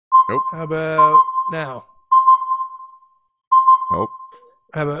Nope. How about now? Nope.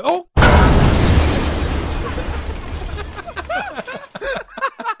 How about... Oh!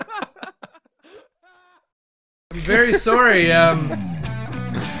 I'm very sorry.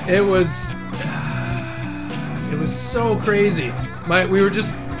 It was so crazy. We were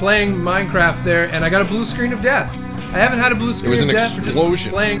just playing Minecraft there, and I got a blue screen of death. I haven't had a blue screen of death for just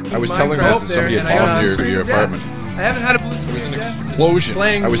playing I was telling her that somebody had bombed your apartment. I haven't had a blue screen of death. It was an explosion.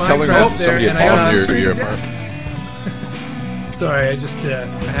 I was telling her that somebody had bombed your apartment. Sorry, I just I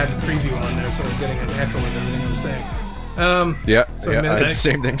had the preview on there, so I was getting an echo of everything I was saying. So I had the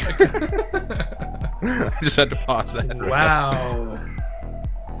same thing. I just had to pause that. Wow.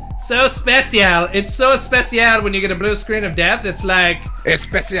 So special. It's so special when you get a blue screen of death. It's like,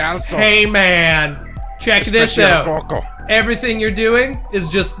 especial. Hey man, check this out. Coco. Everything you're doing is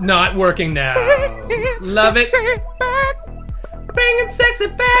just not working now. Love it. Bringing sexy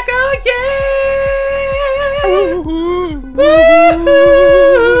back, oh yeah.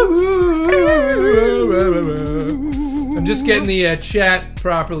 I'm just getting the chat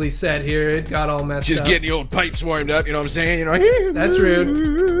properly set here. It got all messed up. Just getting the old pipes warmed up, you know what I'm saying? You know. That's rude.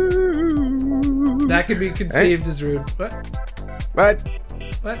 That could be conceived as rude. What?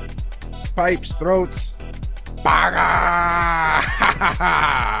 What? Pipes, throats.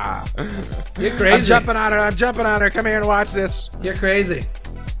 You're crazy. I'm jumping on her. Come here and watch this. You're crazy.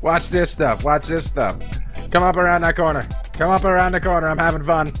 Watch this stuff. Come up around that corner. I'm having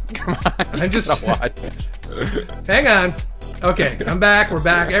fun. Come on. I'm just... Hang on. Okay, I'm back. We're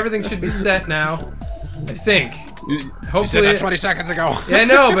back. Everything should be set now. I think. Hopefully, you said that 20 seconds ago. Yeah, I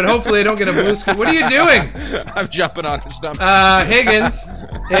know, but hopefully I don't get a blue screen. What are you doing? I'm jumping on his stomach. Higgins.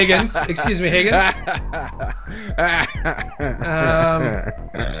 Excuse me, Higgins. I'm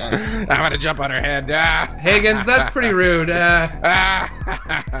gonna jump on her head. Higgins, that's pretty rude. The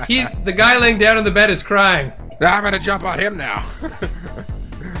guy laying down in the bed is crying. I'm gonna jump on him now.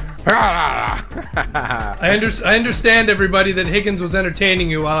 I understand, everybody, that Higgins was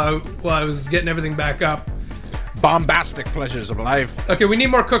entertaining you while I was getting everything back up. Bombastic pleasures of life. Okay, we need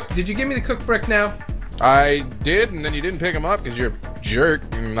more cook. Did you give me the cook brick now? I did, and then you didn't pick him up because you're a jerk.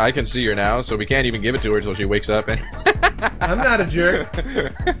 And I can see her now, so we can't even give it to her until she wakes up. And I'm not a jerk.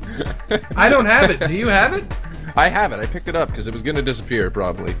 I don't have it. Do you have it? I have it. I picked it up because it was going to disappear,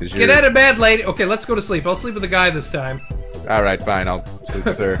 probably. Get out of bed, lady. Okay, let's go to sleep. I'll sleep with the guy this time. All right, fine. I'll sleep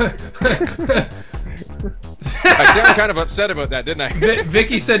with her. I sounded kind of upset about that, didn't I?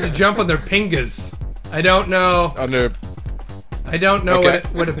 Vicky said to jump on their pingas. I don't know. I don't know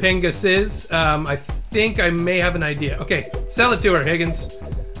what a pingus is. I think I may have an idea. Okay, sell it to her, Higgins.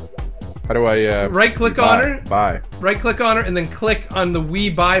 How do I right-click on her? Buy. Right-click on her and then click on the we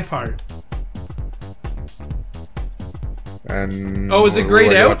buy part. And oh, is it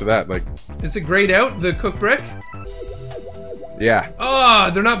grayed out? After that, like, is it grayed out, the cook brick? Yeah. Oh,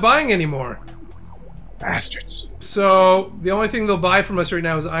 they're not buying anymore. Bastards. So the only thing they'll buy from us right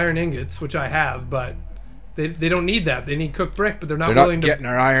now is iron ingots, which I have, but they don't need that. They need cooked brick, but they're not willing to. They're not getting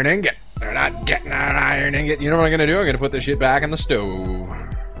our iron ingot. They're not getting our iron ingot. You know what I'm gonna do? I'm gonna put this shit back in the stove.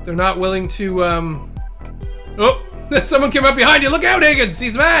 They're not willing to. Oh, someone came up behind you. Look out, Higgins.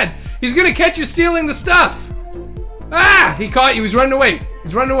 He's mad. He's gonna catch you stealing the stuff. Ah! He caught you. He's running away.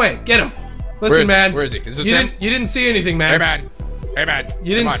 Get him. Listen, man. Where is he? Is this him? You didn't see anything, man. Hey, man.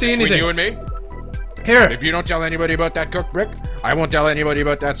 You didn't see anything. Between you and me? Here. If you don't tell anybody about that cooked brick, I won't tell anybody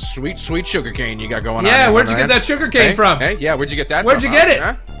about that sweet, sweet sugar cane you got going on. Yeah, where'd you get that sugar cane from? Hey, yeah, where'd you get that Where'd from? you get it?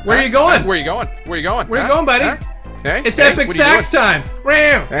 Huh? Where are you going? Where are you going? Where you going, buddy? Huh? Hey? It's epic sax time.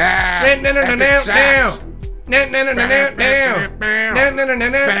 Ram.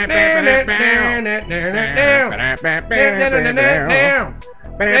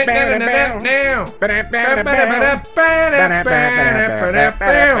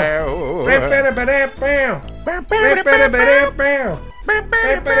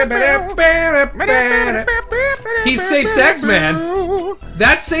 He's Safe Sex Man.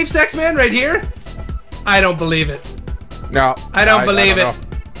 That's Safe Sex Man right here? I don't believe it. No. I don't believe it.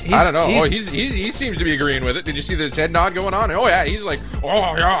 I don't know. He seems to be agreeing with it. Did you see this head nod going on? Oh yeah, he's like,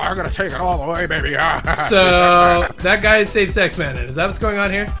 oh yeah, I'm gonna take it all the way, baby. So that guy is Safe Sex Man. Is that what's going on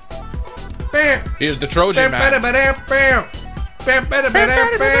here? He is the Trojan man.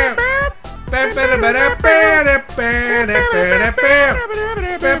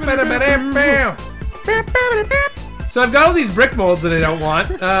 So I've got all these brick molds that I don't want.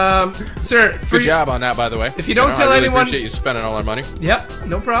 Sir, good job on that, by the way. If you don't tell I really anyone, appreciate you spending all our money. Yep,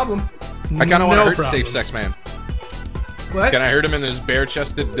 no problem. I kind of want to hurt Safe Sex Man. What? Can I hurt him in this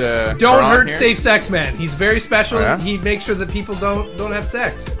bare-chested? Don't hurt Safe Sex Man. He's very special. Oh, yeah? He makes sure that people don't have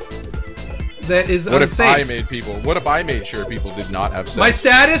sex. that is What unsafe. if I made people? What if I made sure people did not have sex? My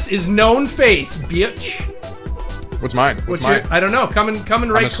status is known face, bitch. What's mine? What's mine? I don't know. Come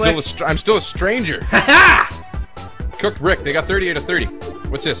and right click. I'm still a stranger. Ha! Cooked brick. They got 38 of 30.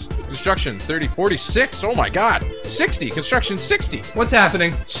 What's this? Construction 30, 46. Oh my God. 60. Construction 60. What's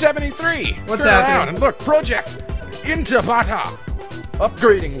happening? 73. What's Turn happening? around and look. Project Intabata.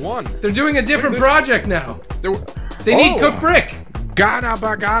 Upgrading 1. They're doing a different project now. They Oh. need cooked brick. Ghana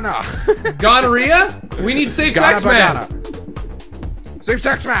Bagana. Gonorrhea? We need safe sex man. Safe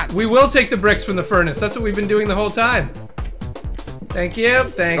sex man. We will take the bricks from the furnace. That's what we've been doing the whole time. Thank you.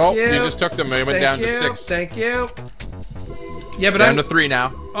 Thank Oh, you. you just took them. They went down to 6. Thank you. Yeah, but Down to 3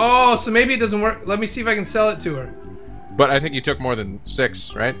 now. Oh, so maybe it doesn't work. Let me see if I can sell it to her. But I think you took more than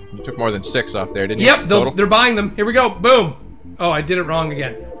 6, right? You took more than 6 off there, didn't you? Yep, Total? they're buying them. Here we go. Boom. Oh, I did it wrong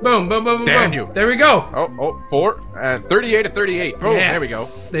again. Boom, boom, boom, boom, Damn boom. you. There we go. Oh, 4. 38 to 38. Boom, Yes, there we go.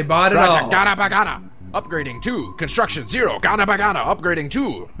 They bought it Project all. Ghana Bagana. Upgrading 2. Construction 0. Ghana Bagana. Upgrading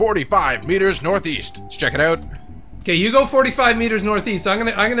 2. 45 meters northeast. Let's check it out. Okay, you go 45 meters northeast. I'm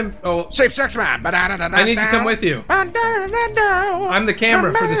gonna. Oh, Safe sex man. I need to come with you. I'm the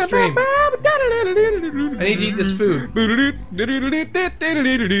camera for the stream. I need to eat this food.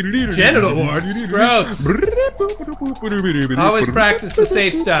 Genital warts. Gross. Always practice the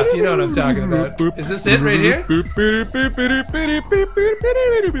safe stuff. You know what I'm talking about. Is this it right here?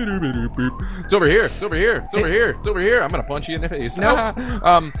 It's over here. It's over here. It's over here. It's over here. I'm gonna punch you in the face. Nope.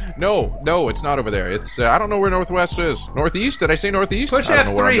 No, it's not over there. It's I don't know where northwest is. Northeast? Did I say northeast? Push I don't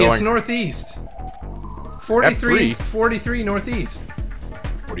know where I'm F3. going. It's northeast. 43. F3? 43 northeast.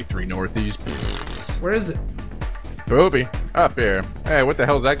 43 northeast. Where is it? Booby. Up here. Hey, what the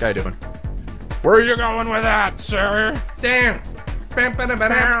hell's that guy doing? Where are you going with that, sir? Damn.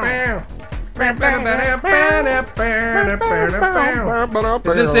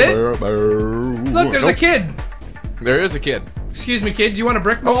 Is this it? Look, there's a kid. There is a kid. Excuse me, kid. Do you want a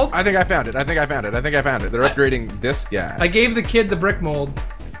brick mold? I think I found it. I think I found it. They're upgrading this guy. I gave the kid the brick mold.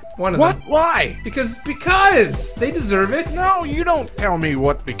 One of What? them. Why? Because they deserve it. No, you don't tell me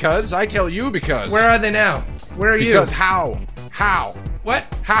what because. I tell you because. Where are they now? Where are you? Because how? How? What?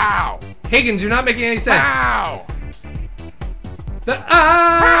 How? Higgins, you're not making any sense. How? The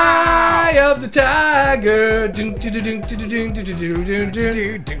eye of the tiger.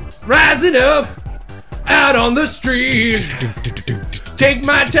 Rising up out on the street. Take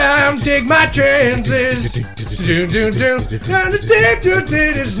my time, take my chances. It's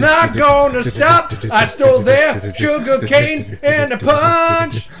not gonna stop. I stole their sugar cane and a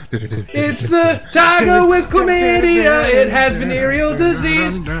punch. It's the tiger with chlamydia. It has venereal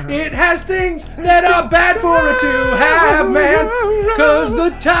disease. It has things that are bad for it to have, man. Cause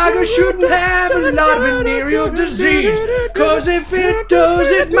the tiger shouldn't have a lot of venereal disease. Cause if it does,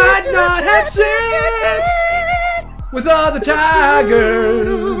 it might not have sex with other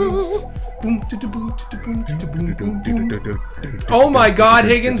tigers. Oh my God,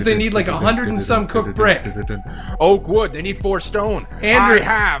 Higgins! They need like 100 and some cooked brick. Oak wood. They need 4 stone. Andrew- I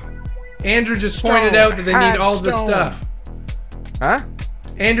have. Andrew just pointed out that they need all this stone. stuff. Huh?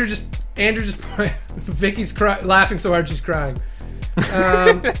 Andrew just. Vicky's laughing so hard she's crying.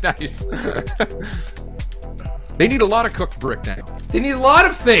 Nice. They need a lot of cooked brick now. They need a lot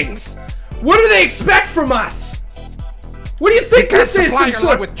of things. What do they expect from us? What do you think this is? Supply your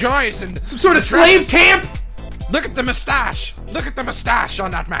lot with joys and Some sort of slave camp? Look at the mustache. Look at the mustache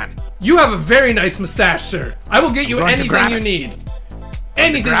on that man. You have a very nice mustache, sir. I will get you going to anything grab you it. need.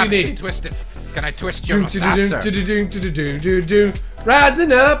 Anything you Grab it and need. twist it. Can I twist your mustache, sir?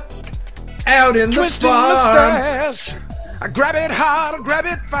 Rising up out in the Twisting farm. mustache. I grab it hard, I grab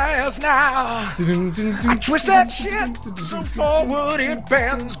it fast now. I twist that shit so forward it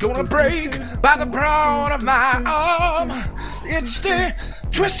bends. Gonna break by the broad of my arm. It's the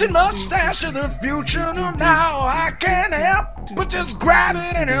twisted mustache of the future. No, now I can't help but just grab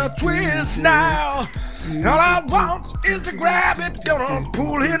it and a twist now. All I want is to grab it. Gonna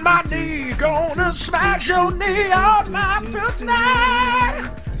pull in my knee. Gonna smash your knee off my foot tonight.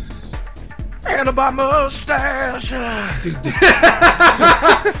 Handlebar mustache.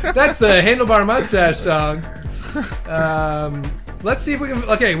 That's the handlebar mustache song. Let's see if we can.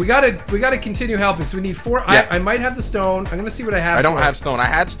 Okay, we gotta continue helping. So we need 4. Yeah. I might have the stone. I'm gonna see what I have. I don't for have it. stone. I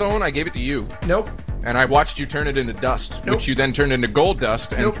had stone. I gave it to you. Nope. And I watched you turn it into dust, Nope. which you then turned into gold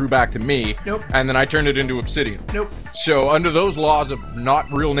dust and Nope. threw back to me. Nope. And then I turned it into obsidian. Nope. So under those laws of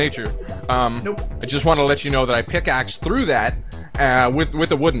not real nature, Nope. I just want to let you know that I pickaxed through that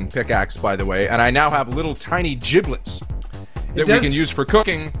with a wooden pickaxe, by the way, and I now have little tiny giblets that we does- can use for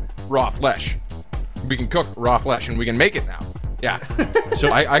cooking raw flesh. We can cook raw flesh, and we can make it now. Yeah.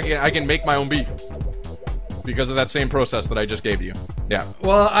 So I can make my own beef because of that same process that I just gave you. Yeah.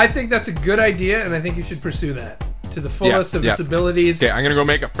 Well, I think that's a good idea, and I think you should pursue that to the fullest of its abilities. Okay, I'm gonna go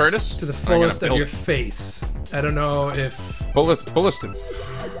make a furnace. To the fullest of your face. I don't know if... Fullest.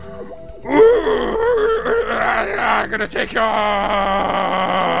 I'm gonna take your...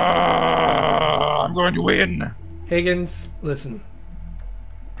 I'm going to win. Higgins, listen.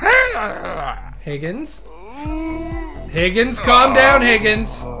 Higgins? Higgins, calm down,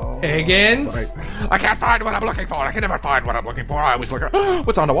 Higgins. Higgins? I can't find what I'm looking for. I can never find what I'm looking for. I always look at...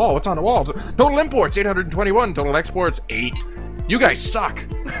 What's on the wall? What's on the wall? Total imports, 821. Total exports, 8. You guys suck.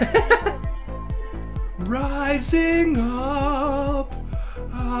 Rising up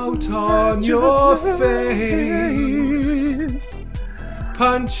out on your face,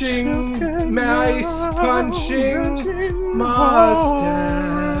 punching mice, punching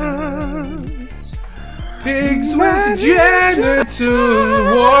mustache. Pigs with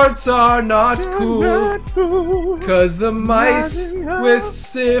genital warts are not cool, 'cause the mice with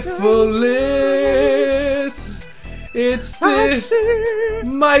syphilis. It's the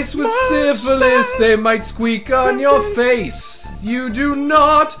mice with syphilis, they might squeak on your face. You do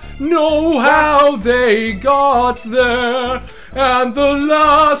not know how they got there. And the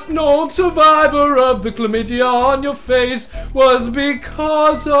last known survivor of the chlamydia on your face was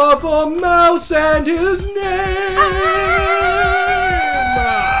because of a mouse and his name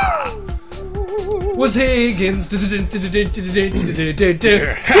was Higgins.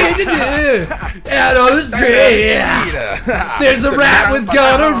 Out on the street, there's a rat with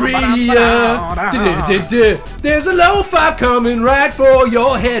gonorrhea. There's a low five coming right for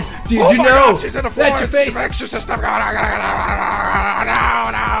your head. Did you know that your face?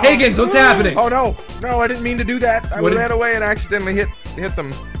 Higgins, what's happening? Oh no, I didn't mean to do that. I ran away and accidentally hit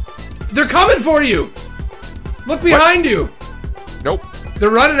them. They're coming for you. Look behind you. Nope. They're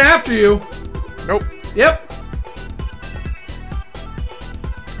running after you. Nope. Yep.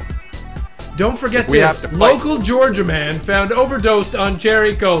 Don't forget this. Local Georgia man found overdosed on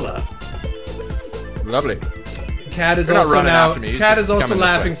cherry cola. Lovely. Cat is also now. Cat is also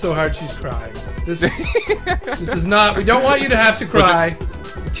laughing so hard she's crying. This is not. We don't want you to have to cry.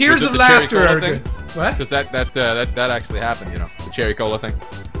 Tears of laughter are good. What? Because that actually happened. You know, the cherry cola thing.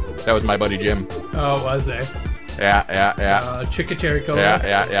 That was my buddy Jim. Oh, was it? Yeah. Chicka cherry cola.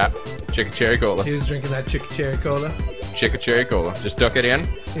 Yeah. Chicka cherry cola. He was drinking that chicka cherry cola. Chicka cherry cola. Just stuck it in.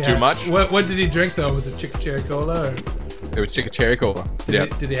 Yeah. Too much. What did he drink though? Was it chicka cherry cola? Or? It was chicka cherry cola.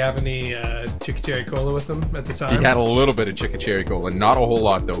 Did he have any chicka cherry cola with him at the time? He had a little bit of chicka cherry cola, not a whole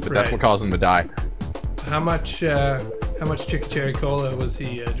lot though. But that's what caused him to die. How much chicka cherry cola was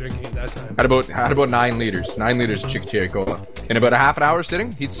he drinking at that time? Had about 9 liters. 9 liters of chicka cherry cola. In about a half an hour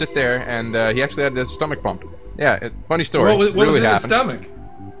sitting, he'd sit there and he actually had his stomach pumped. Yeah, funny story. What was in his stomach?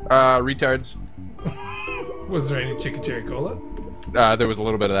 Retards. Was there any chicka cherry cola? There was a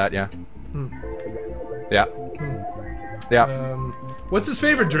little bit of that, yeah. Yeah. Yeah. What's his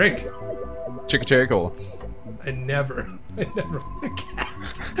favorite drink? Chicka cherry cola. I never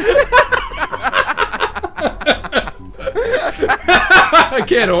I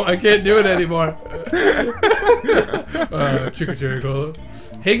can't do it anymore. Chicka cherry cola.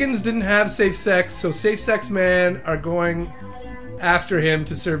 Higgins didn't have safe sex, so safe sex men are going after him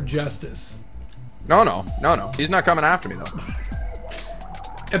to serve justice. No. He's not coming after me though.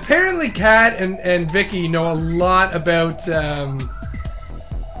 Apparently, Kat and Vicky know a lot about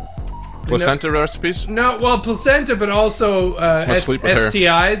placenta recipes. No, well, placenta, but also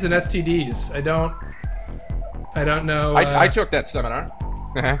STIs and STDs. I don't know. I took that seminar.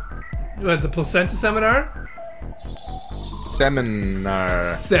 What, the placenta seminar? Seminar.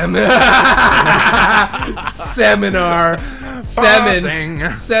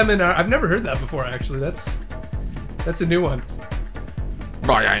 I've never heard that before, actually. That's a new one.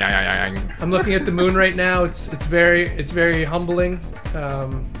 I'm looking at the moon right now. It's very humbling,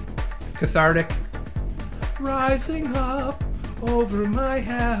 cathartic. Rising up over my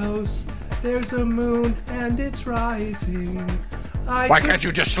house, there's a moon and it's rising. Why can't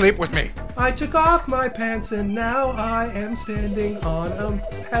you just sleep with me? I took off my pants and now I am standing on a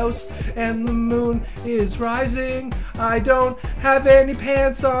house and the moon is rising. I don't have any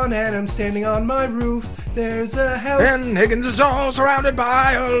pants on and I'm standing on my roof. There's a house. And Higgins is all surrounded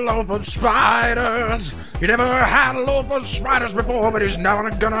by a loaf of spiders. He never had a loaf of spiders before, but he's never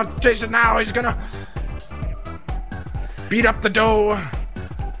gonna taste it now. He's gonna beat up the dough.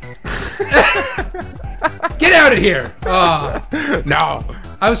 Get out of here! No.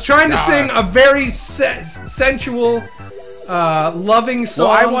 I was trying to sing a very sensual loving song.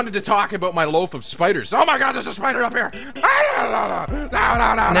 Well, I wanted to talk about my loaf of spiders. Oh my God, there's a spider up here. Now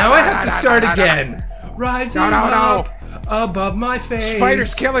I have to start again. Rising up above my face.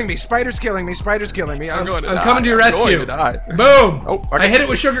 Spiders killing me. Spiders killing me. Spiders killing me. I'm coming to your rescue. Boom. Oh, okay. I hit it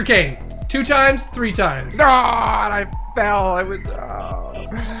with sugarcane. 2 times, 3 times. No, and I fell. I was.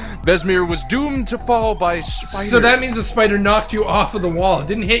 Vesemir was doomed to fall by spider. So that means a spider knocked you off of the wall. It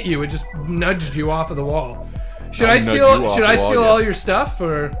didn't hit you. It just nudged you off of the wall. Should I steal? Should I steal all your stuff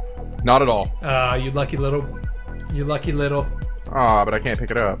or? Not at all. You lucky little. You lucky little. Ah, but I can't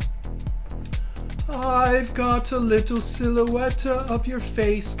pick it up. I've got a little silhouette of your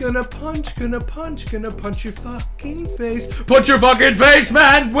face. Gonna punch your fucking face. Punch your fucking face,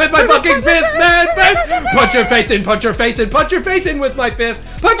 man, with my fucking fist, man, face. Punch your face in, punch your face in, punch your face in with my fist.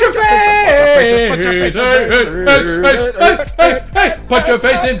 Punch your face. Punch your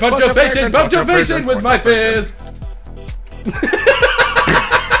face in, punch your face in, punch your face in with my fist.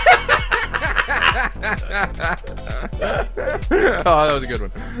 Oh, that was a good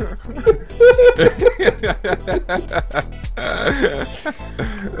one.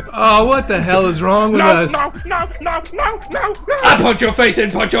 Oh, what the hell is wrong with us? No. I punch your face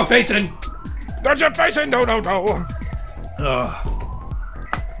in, punch your face in. Punch your face in, no. The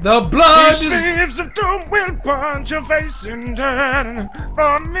blood These slaves of doom will punch your face in turn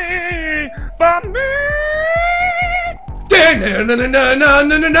for me.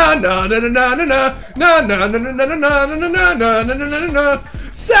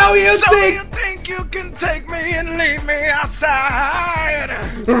 So you think you can take me and leave me outside?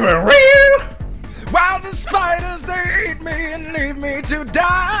 While the spiders, they eat me and leave me to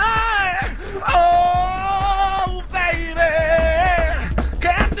die. Oh, baby,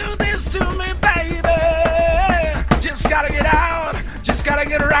 can't do this to me, baby. Just gotta get out, just gotta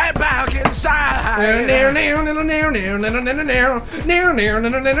get right back inside.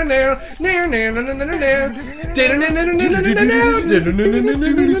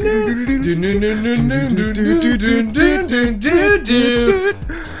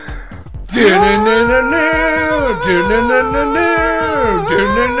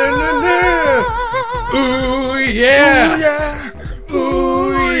 Ooh yeah,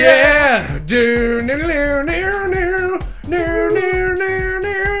 ooh yeah.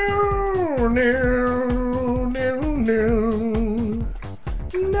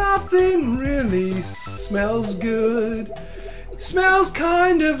 Nothing really smells good. Smells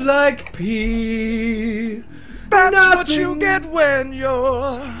kind of like pee. That's what you get when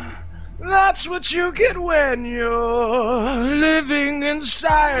you're. That's what you get when you're living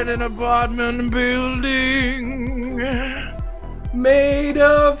inside an apartment building made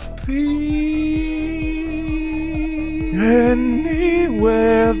of pee.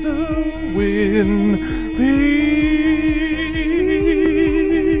 Anywhere the wind be.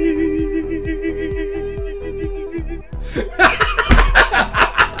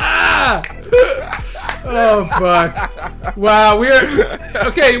 Oh fuck! Wow, we're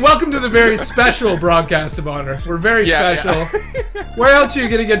okay. Welcome to the very special broadcast of honor. We're very special. Yeah. Where else are you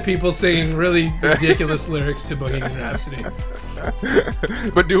gonna get people singing really ridiculous lyrics to Bohemian Rhapsody?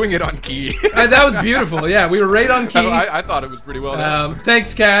 But doing it on key. That was beautiful. Yeah, we were right on key. I thought it was pretty well done.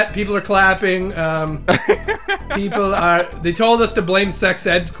 Thanks, Kat. People are clapping. People are. They told us to blame sex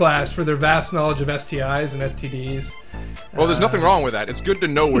ed class for their vast knowledge of STIs and STDs. Well, there's nothing wrong with that. It's good to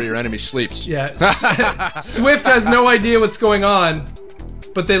know where your enemy sleeps. Yeah. Swift has no idea what's going on,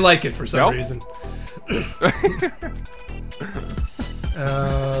 but they like it for some reason.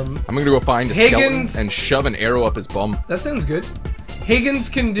 I'm gonna go find a skeleton and shove an arrow up his bum. That sounds good. Higgins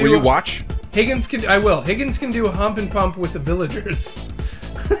can do. Will you watch? Higgins can. I will. Higgins can do a hump and pump with the villagers.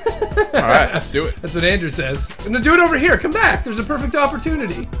 All right, let's do it. That's what Andrew says. No, do it over here. Come back. There's a perfect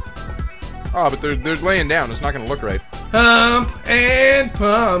opportunity. Oh, but they're laying down. It's not gonna look right. Hump and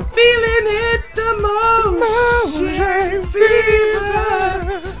pump, feeling it the motion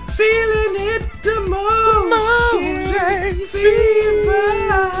fever, feeling it the motion fever.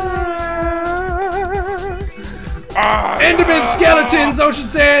 Enderman, skeletons, ocean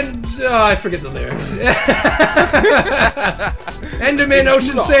sand. Oh, I forget the lyrics. Enderman,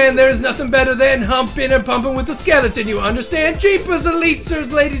 ocean sand. There's nothing better than humping and pumping with a skeleton. You understand? Jeepers, elites,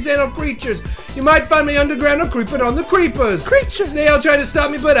 ladies, and all creatures. You might find me underground or creeping on the creepers. They all try to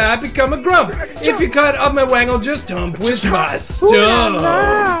stop me, but I become a grump. If you cut up my wang, I'll just hump with my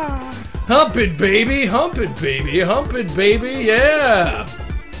stuff. Hump it, baby. Hump it, baby. Hump it, baby. Yeah.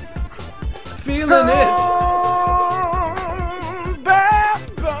 Feeling it.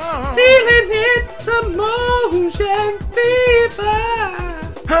 Feeling it, the motion fever.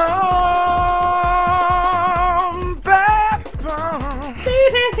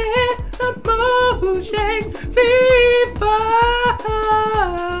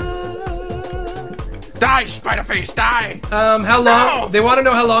 Die, spider face, die! How long? No! They want to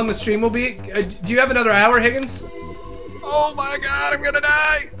know how long the stream will be. Do you have another hour, Higgins? Oh my god, I'm gonna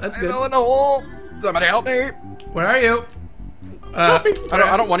die! That's I good. fell in the hole. Somebody help me! Where are you?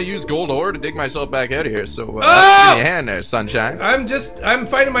 I don't want to use gold ore to dig myself back out of here, so give me a hand there, sunshine. I'm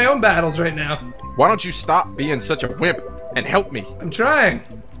fighting my own battles right now. Why don't you stop being such a wimp and help me? I'm trying.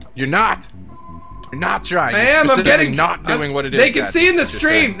 You're not. You're not trying. I You're am. I'm getting. not doing what it is. They can see in the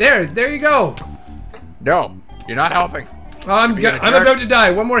stream. There you go. No, you're not helping. Oh, I'm about to die.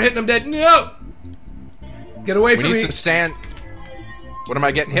 One more hit and I'm dead. No. Get away from me. We need to stand. What am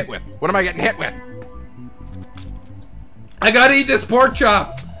I getting hit with? What am I getting hit with? I gotta eat this pork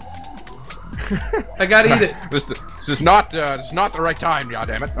chop. I gotta eat it. This is not the right time,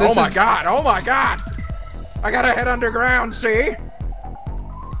 goddammit. Oh my god! Oh my god! I gotta head underground. See?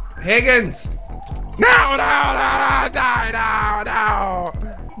 Higgins. No! No!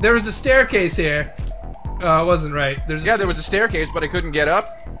 There was a staircase here. Oh, it wasn't right. There was a staircase, but I couldn't get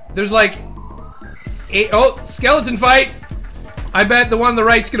up. There's like 8. Oh, skeleton fight. I bet the one on the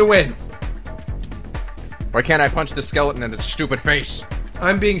right's gonna win. Why can't I punch the skeleton in its stupid face?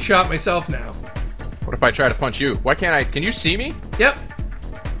 I'm being shot myself now. What if I try to punch you? Why can't I? Can you see me? Yep.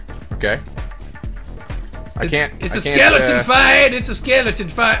 Okay. I can't. It's a skeleton fight. It's a skeleton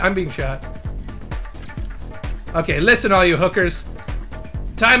fight. I'm being shot. Okay, listen, all you hookers.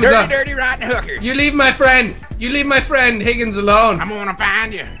 Time is up. Dirty, rotten hooker. You leave my friend. You leave my friend Higgins alone. I'm gonna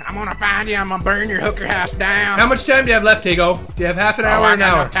find you. I'm gonna find you. I'm gonna burn your hooker house down. How much time do you have left, Higo? Do you have half an hour or an hour?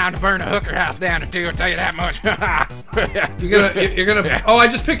 I got enough time to burn a hooker house down too. I'll tell you that much. You're gonna. Yeah. Oh, I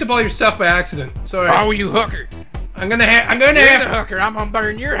just picked up all your stuff by accident. Sorry. Oh, you hooker. I'm gonna have. You're the hooker. I'm gonna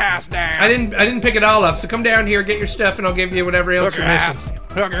burn your house down. I didn't pick it all up. So come down here, get your stuff, and I'll give you whatever else you're missing.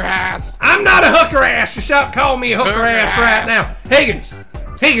 Hooker house. I'm not a hooker ass. You shout, call me a hooker ass right now, Higgins.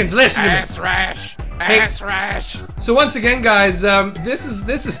 Higgins, listen to me. Ass rash. Ass rash. So once again, guys, this is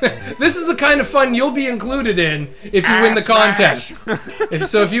the kind of fun you'll be included in if you win the contest.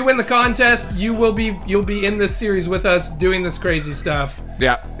 If you win the contest, you'll be in this series with us doing this crazy stuff.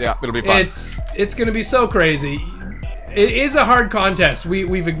 Yeah, it'll be fun. It's gonna be so crazy. It is a hard contest.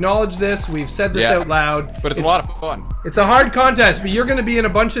 We've acknowledged this. We've said this out loud. But it's a lot of fun. It's a hard contest, but you're gonna be in a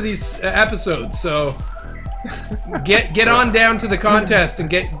bunch of these episodes. So get on down to the contest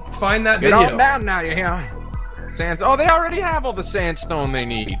and find that video. Get on down now, you hear? Oh, they already have all the sandstone they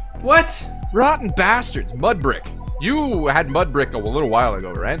need. What? Rotten bastards. Mud brick. You had mud brick a little while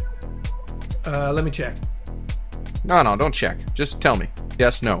ago, right? Let me check. No, don't check. Just tell me.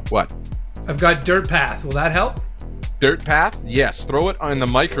 Yes, no, what? I've got dirt path. Will that help? Dirt path? Yes. Throw it in the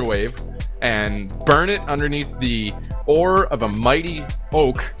microwave and burn it underneath the ore of a mighty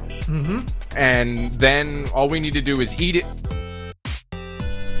oak. Mm-hmm. And then all we need to do is eat it.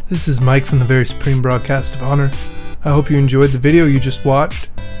 This is Mike from the Very Supreme Broadcast of Honor. I hope you enjoyed the video you just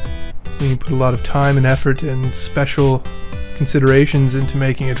watched. We put a lot of time and effort and special considerations into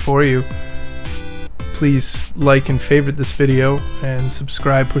making it for you. Please like and favorite this video and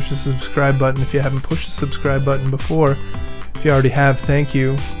subscribe. Push the subscribe button if you haven't pushed the subscribe button before. If you already have, thank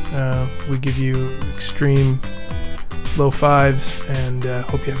you. We give you extreme low fives and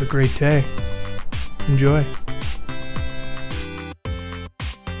hope you have a great day. Enjoy.